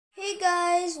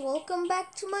guys, welcome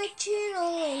back to my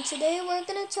channel, and today we're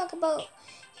gonna talk about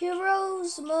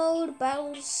Heroes Mode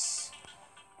Battles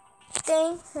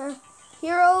thing.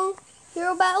 Hero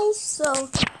battles. So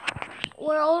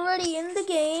we're already in the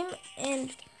game,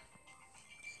 and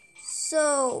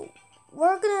so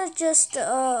we're gonna just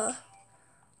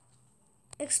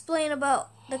explain about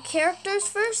the characters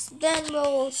first, then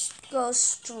we'll go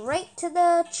straight to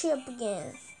the chip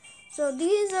again. So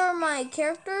these are my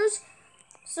characters.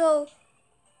 So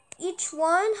each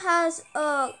one has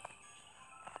a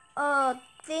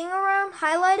thing around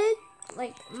highlighted,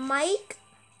 like Mike.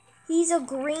 He's a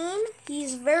green.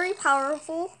 He's very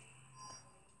powerful.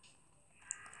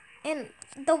 And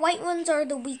the white ones are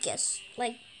the weakest.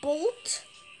 Like Bolt.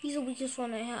 He's the weakest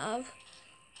one I have.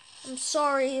 I'm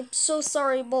sorry. I'm so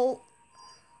sorry, Bolt.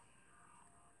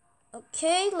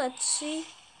 Okay, let's see.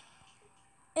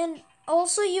 And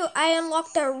also I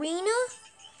unlocked the arena.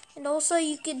 And also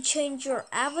you can change your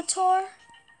avatar.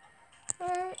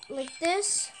 Like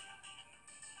this.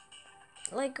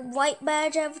 Like white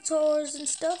badge avatars and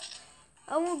stuff.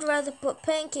 I would rather put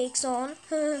pancakes on.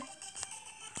 Okay,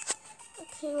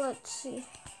 let's see.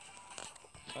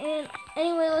 And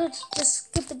anyway, let's just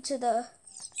skip it to the,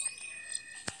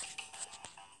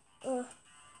 all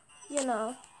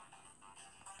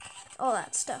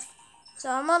that stuff. So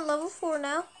I'm on level 4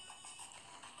 now.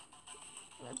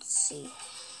 Let's see.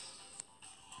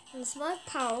 This is my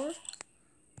power.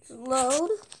 Let's load.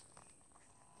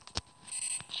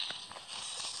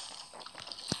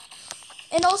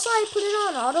 And also I put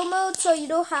it on auto mode so you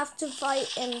don't have to fight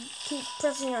and keep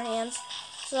pressing your hands.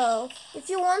 So if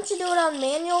you want to do it on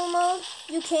manual mode,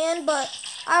 you can, but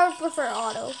I would prefer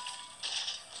auto.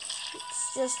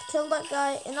 Let's just kill that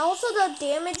guy. And also the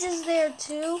damage is there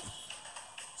too.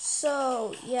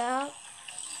 So yeah.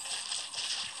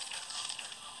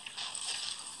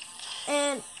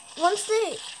 And once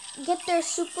they get their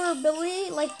super ability,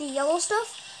 like the yellow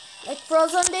stuff, like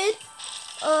Frozone did,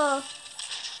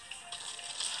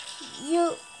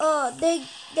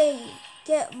 they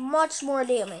get much more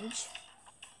damage.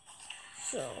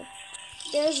 So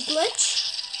there's glitch.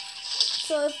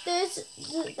 So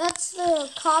if that's the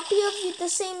copy of the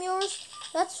same yours,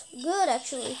 that's good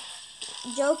actually.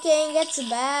 Joking, it's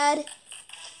bad.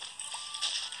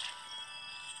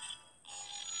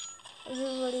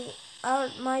 Everybody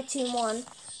out, my team won.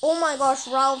 Oh my gosh,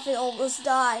 Ralph almost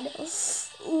died.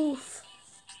 Oof.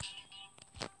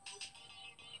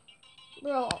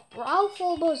 Bro, Ralph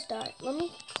almost died. Let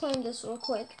me claim this real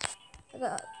quick. I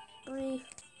got 3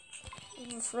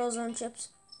 Frozone chips.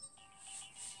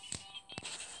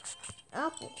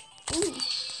 Apple. Ooh.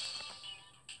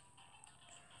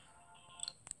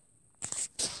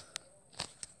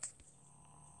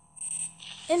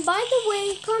 And by the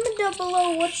way, comment down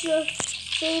below what's your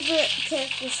favorite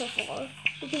character so far.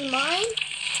 Because mine,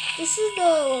 this is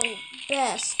the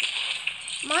best.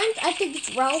 Mine, I think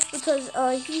it's Ralph because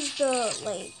he's the,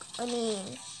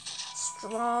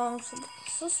 strong.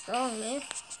 So strong, man.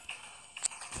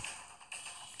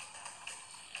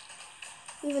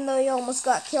 Even though he almost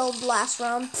got killed last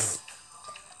round.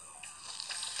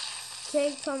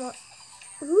 Okay, come on.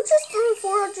 Who just threw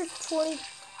 420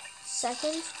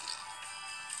 seconds?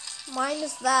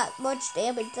 Minus that much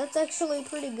damage. That's actually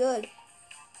pretty good.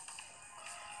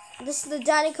 This is the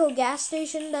Dinoco gas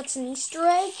station. That's an Easter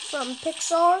egg from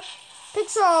Pixar.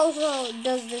 Pixar also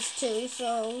does this too,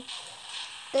 so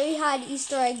they had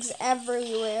Easter eggs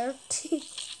everywhere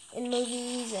in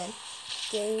movies and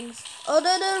games. Oh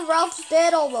no, Ralph's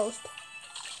dead almost.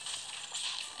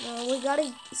 No, we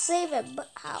gotta save him, but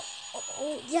how?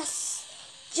 Oh, yes.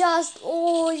 He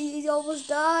almost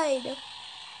died.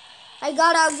 I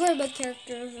gotta upgrade my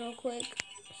characters real quick.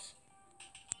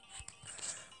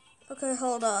 Okay,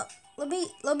 hold up. Let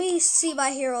me see my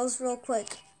heroes real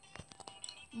quick.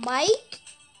 Mike,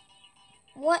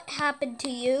 what happened to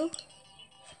you?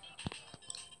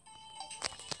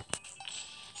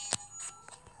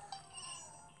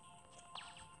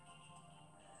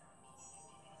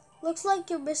 Looks like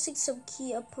you're missing some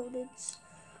key opponents.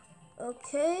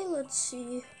 Okay, let's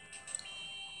see.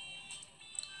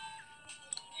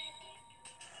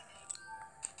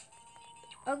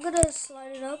 I'm gonna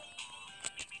slide it up.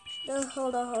 No,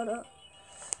 hold on.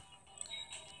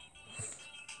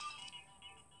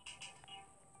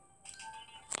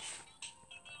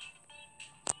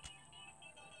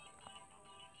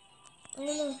 I'm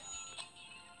gonna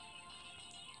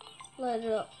light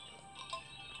it up.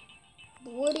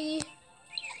 Woody.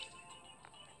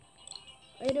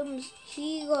 Items.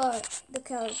 He got the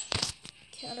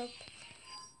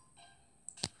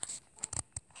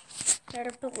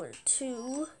Caterpillar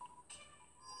 2.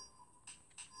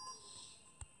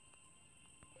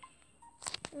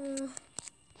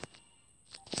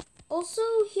 Also,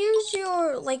 here's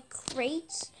your like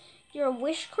crates. Your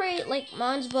wish crate, like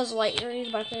mine's Buzz Lightyear.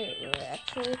 He's my favorite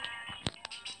actually.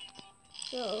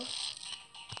 So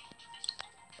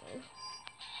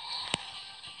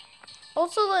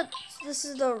also this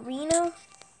is the arena.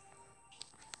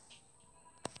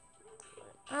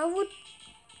 I would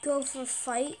go for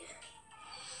fight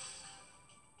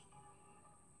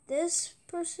this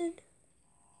person.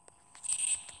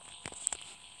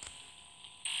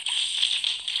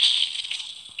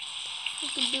 You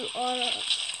can do auto.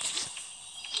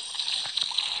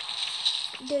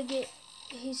 Dig it.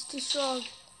 He's too strong.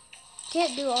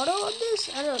 Can't do auto on this?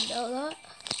 I don't know that.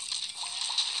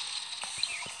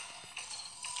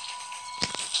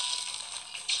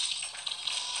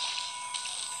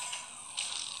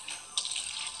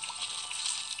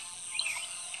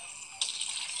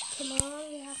 Come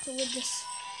on, you have to win this.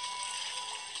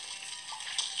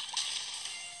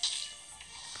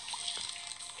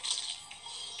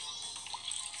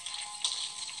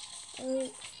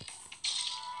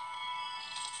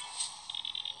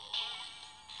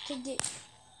 To get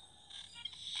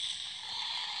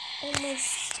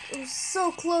almost, it was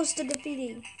so close to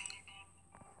defeating.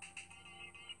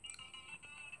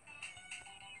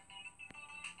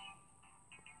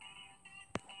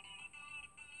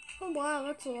 Oh wow,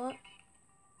 that's a lot.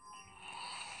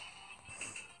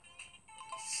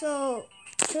 So,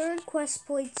 third quest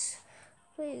points.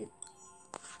 Wait,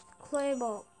 clay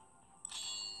ball.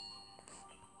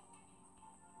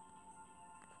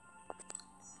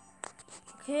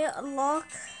 Okay, unlock.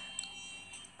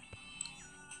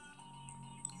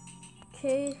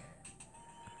 Okay.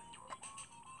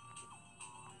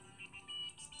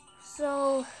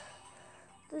 So,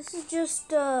 this is just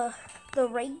the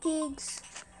rankings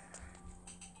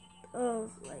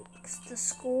of like the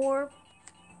score.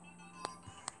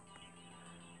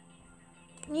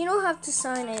 You don't have to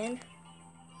sign in.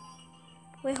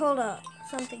 Wait, hold up.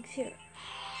 Something's here.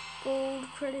 Gold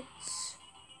credits.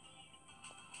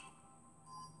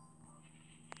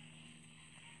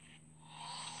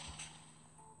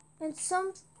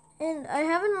 And I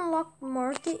haven't unlocked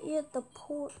market yet, the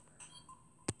port.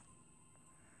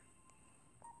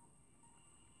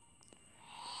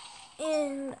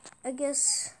 And I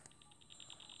guess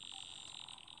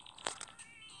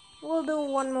we'll do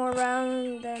one more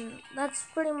round, then that's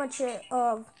pretty much it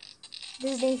of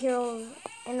Disney Heroes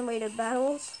animated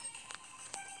battles.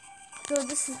 So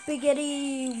this is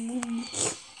Spaghetti.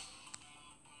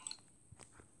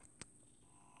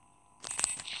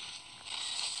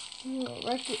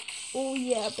 Wreck it. Oh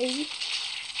yeah, baby.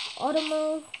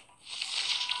 Automo.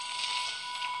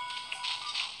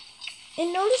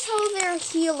 And notice how they're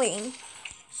healing.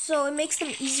 So it makes them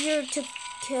easier to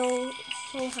kill.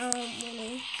 So how I'm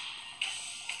winning.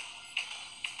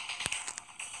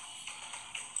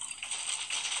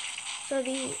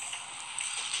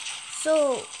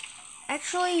 So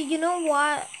actually, you know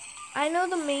what? I know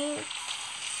the main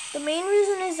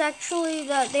reason is actually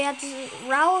that they had to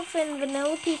Ralph and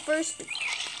Vanellope first.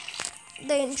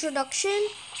 The introduction,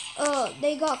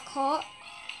 they got caught.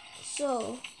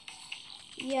 So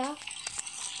yeah.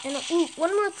 And ooh,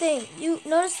 one more thing. You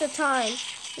notice the time.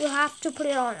 You have to put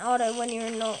it on auto when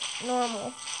you're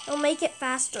normal. It'll make it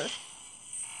faster.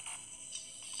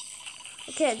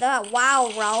 Okay,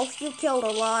 wow, Ralph, you killed a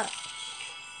lot.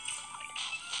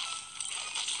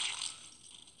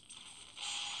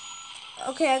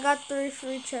 Okay, I got 3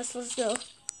 free chests. Let's go.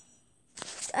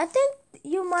 I think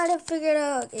you might have figured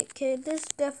out it, kid. This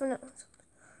definitely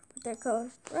with their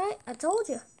code, right? I told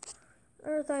you.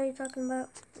 What are you talking about?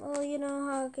 Well, you know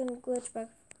how I can glitch back.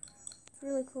 It's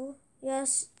really cool.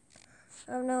 Yes,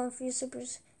 I've known a few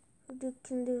supers who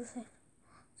can do things.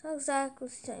 So exactly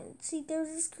the same. See, there's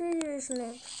this creator's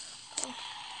name. Oh.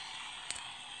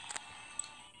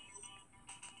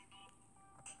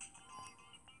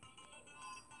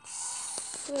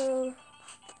 So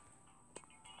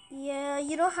yeah,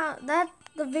 you know how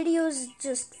the video is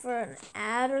just for an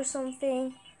ad or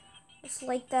something. It's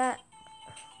like that.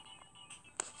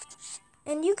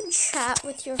 And you can chat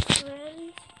with your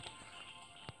friends.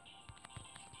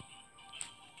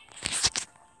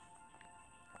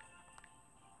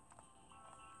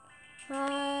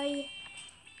 Hi,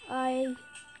 I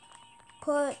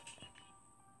put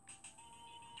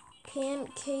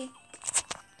pancake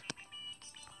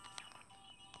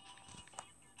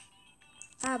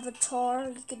avatar.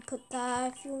 You can put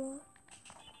that if you want.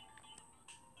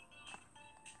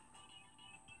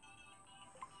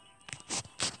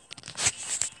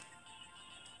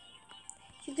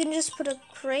 You can just put a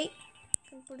crate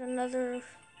and put another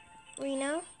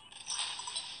arena.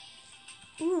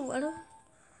 Ooh, I don't.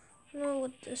 I don't know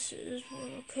what this is.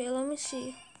 Okay, let me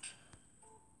see.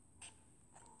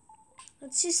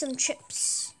 Let's see some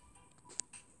chips.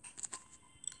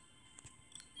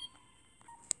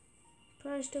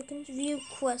 Prize tokens, view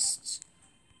quests.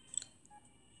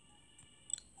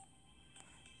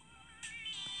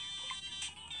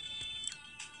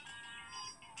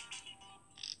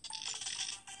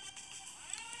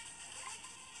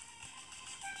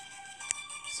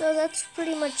 So that's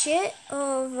pretty much it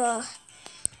of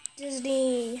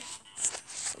Disney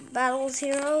Battles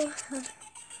Hero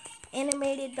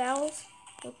animated battles.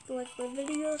 Hope you like my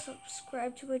video.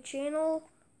 Subscribe to my channel.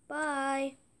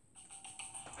 Bye.